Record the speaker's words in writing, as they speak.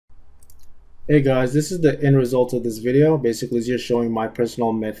Hey guys, this is the end result of this video. Basically, it's just showing my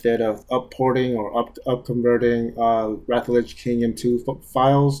personal method of upporting or upconverting WoTLK M2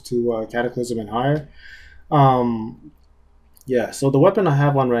 files to Cataclysm and higher. Um, yeah, so the weapon I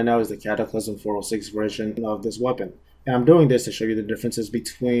have on right now is the Cataclysm 406 version of this weapon. And I'm doing this to show you the differences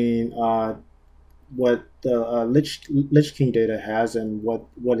between what the Lich King data has and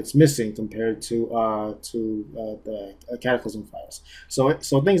what it's missing compared to the Cataclysm files. So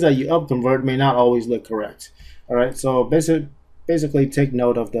things that you upconvert may not always look correct. All right. So basically take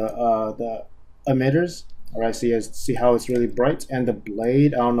note of the emitters. All right. See how it's really bright, and the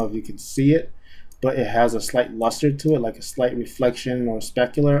blade. I don't know if you can see it, but it has a slight luster to it, like a slight reflection or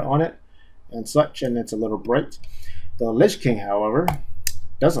specular on it, and such, and it's a little bright. The Lich King, however,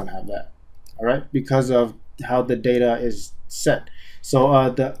 doesn't have that. All right, because of how the data is set. So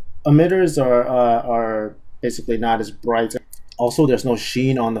the emitters are basically not as bright. Also, there's no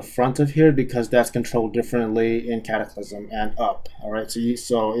sheen on the front of here because that's controlled differently in Cataclysm and up. All right,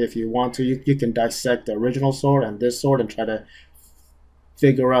 so if you want to, you can dissect the original sword and this sword and try to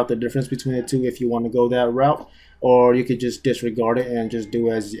figure out the difference between the two if you want to go that route, or you could just disregard it and just do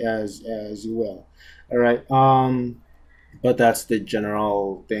as you will. All right. But that's the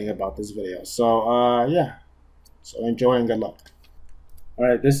general thing about this video. So yeah, so enjoy and good luck. All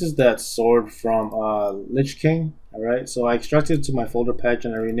right, this is that sword from Lich King. All right, so I extracted it to my folder patch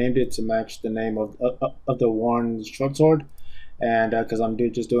and I renamed it to match the name of the worn short sword, and because I'm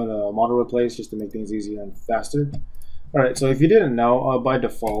just doing a model replace just to make things easier and faster. All right, so if you didn't know, by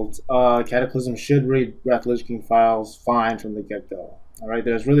default, Cataclysm should read Lich King files fine from the get-go. All right,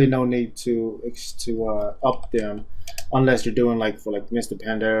 there's really no need to up them unless you're doing like for Mr.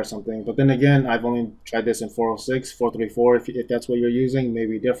 Panda or something. But then again, I've only tried this in 406, 434. If that's what you're using,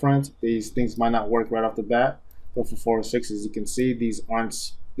 maybe different. These things might not work right off the bat. But for 406, as you can see, these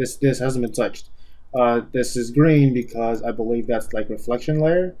aren't. This hasn't been touched. This is green because I believe that's like reflection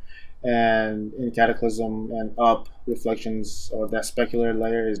layer, and in Cataclysm and up, reflections or that specular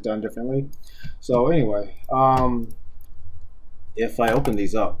layer is done differently. So anyway, if I open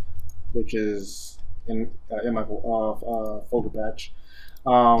these up, which is in my folder patch,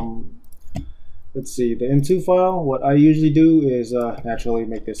 let's see the M2 file. What I usually do is naturally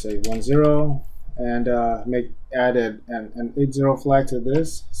make this a 10 and add an 80 flag to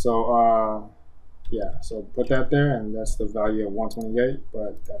this. So yeah, so put that there, and that's the value of 128,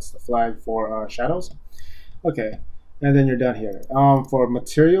 but that's the flag for shadows. Okay, and then you're done here. For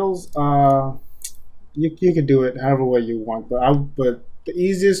materials, you can do it however way you want, but the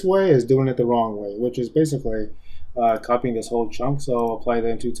easiest way is doing it the wrong way, which is basically copying this whole chunk. So apply the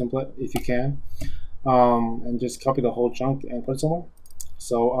M2 template if you can, and just copy the whole chunk and put it somewhere.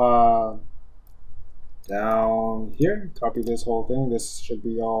 So down here, copy this whole thing. This should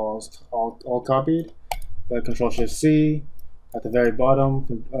be all copied. Control Shift C. At the very bottom,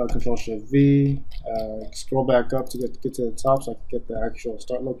 Control Shift V. Scroll back up to get to the top so I can get the actual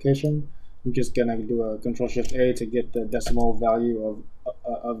start location. I'm just gonna do a Control Shift A to get the decimal value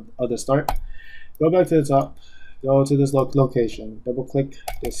of the start. Go back to the top. Go to this location. Double click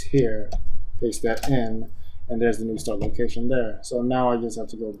this here. Paste that in, and there's the new start location there. So now I just have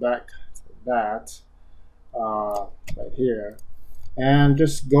to go back to that. Right here, and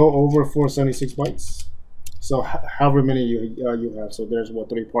just go over 476 bytes. So however many you have. So there's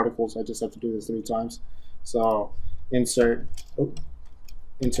 3 particles. I just have to do this 3 times. So insert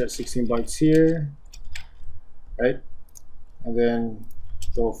 16 bytes here, right? And then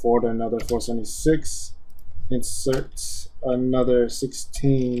go forward another 476. Insert another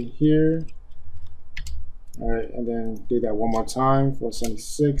 16 here. All right, and then do that one more time.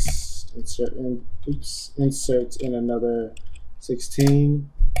 476. Insert in another 16,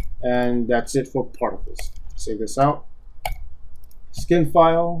 and that's it for particles. Save this out. Skin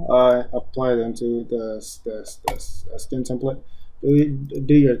file, apply them to the skin template.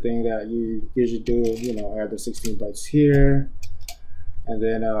 Do your thing that you usually do, add the 16 bytes here, and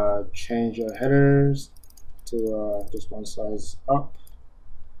then change your headers to just one size up.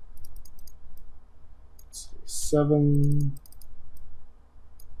 Let's see, 7,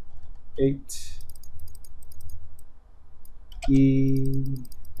 8, E,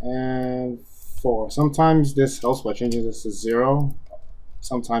 and 4. Sometimes this helps by changing this to 0.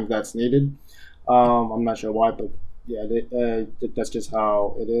 Sometimes that's needed. I'm not sure why, but yeah, that's just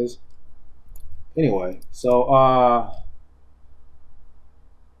how it is. Anyway, so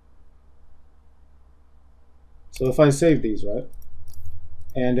if I save these, right,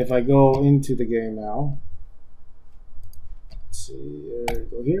 and if I go into the game now, let's see,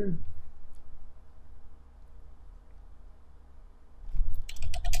 go here.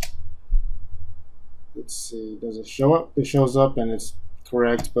 let's see, does it show up? It shows up and it's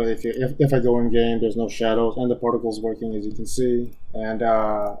correct, but if I go in game, there's no shadows and the particle's working, as you can see, and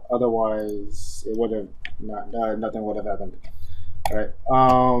otherwise it would have nothing would have happened. All right.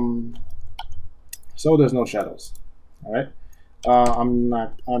 So there's no shadows. All right.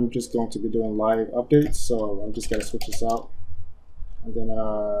 I'm just going to be doing live updates, so I'm just gonna switch this out and then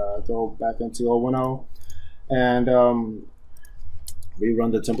go back into 010 and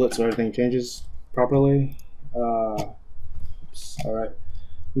rerun the template so everything changes properly. Oops. All right.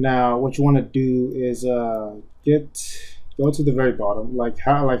 Now, what you want to do is go to the very bottom,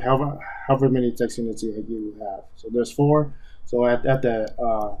 however many text units you have. So there's 4. So at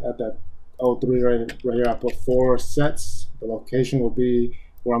that 03 right here, I put 4 sets. The location will be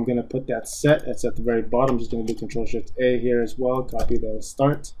where I'm gonna put that set. It's at the very bottom. I'm just gonna do Control-Shift-A here as well. Copy the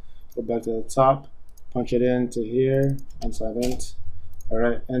start. Go back to the top. Punch it into here. Inside int. All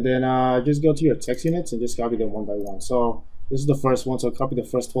right, and then just go to your text units and just copy them one by one. So this is the first one, so copy the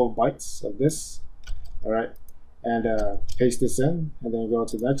first 12 bytes of this. All right, and paste this in, and then go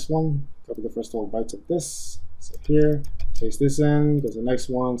to the next one, copy the first 12 bytes of this. So here, paste this in, go to the next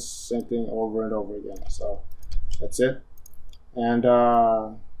one, same thing over and over again. So that's it. And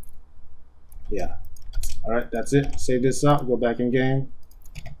yeah, all right, that's it. Save this up, go back in game,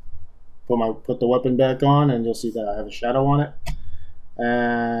 put the weapon back on, and you'll see that I have a shadow on it.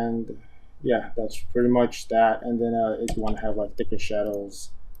 And yeah, that's pretty much that. And then if you want to have like thicker shadows,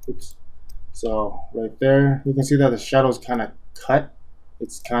 oops. So right there, you can see that the shadows kind of cut.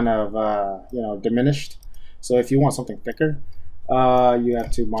 It's kind of diminished. So if you want something thicker, you have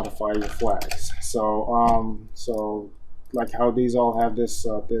to modify your flags. So like how these all have this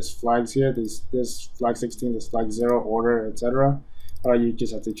flags here, this flag 16, this flag 0, order, etc. You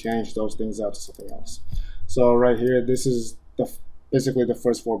just have to change those things out to something else. So right here, this is basically the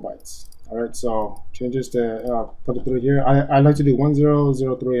first 4 bytes. All right, so changes to put it through here. I like to do 10,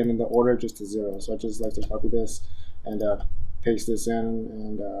 03, and then the order just to 0. So I just like to copy this and paste this in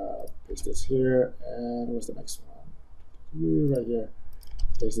and paste this here. And where's the next one? Right here.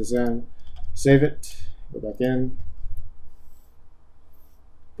 Paste this in, save it, go back in,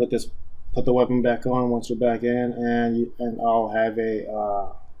 put the weapon back on once you're back in, and I'll have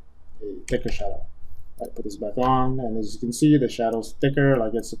a thicker shadow. Right, put this back on, and as you can see, the shadow's thicker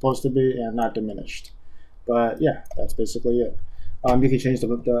like it's supposed to be and not diminished. But yeah, that's basically it. You can change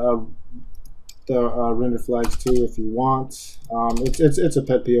the render flags too if you want. It's a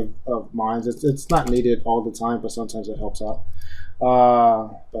pet peeve of mine. It's not needed all the time, but sometimes it helps out.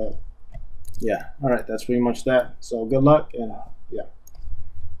 But yeah, all right, that's pretty much that. So good luck, and yeah.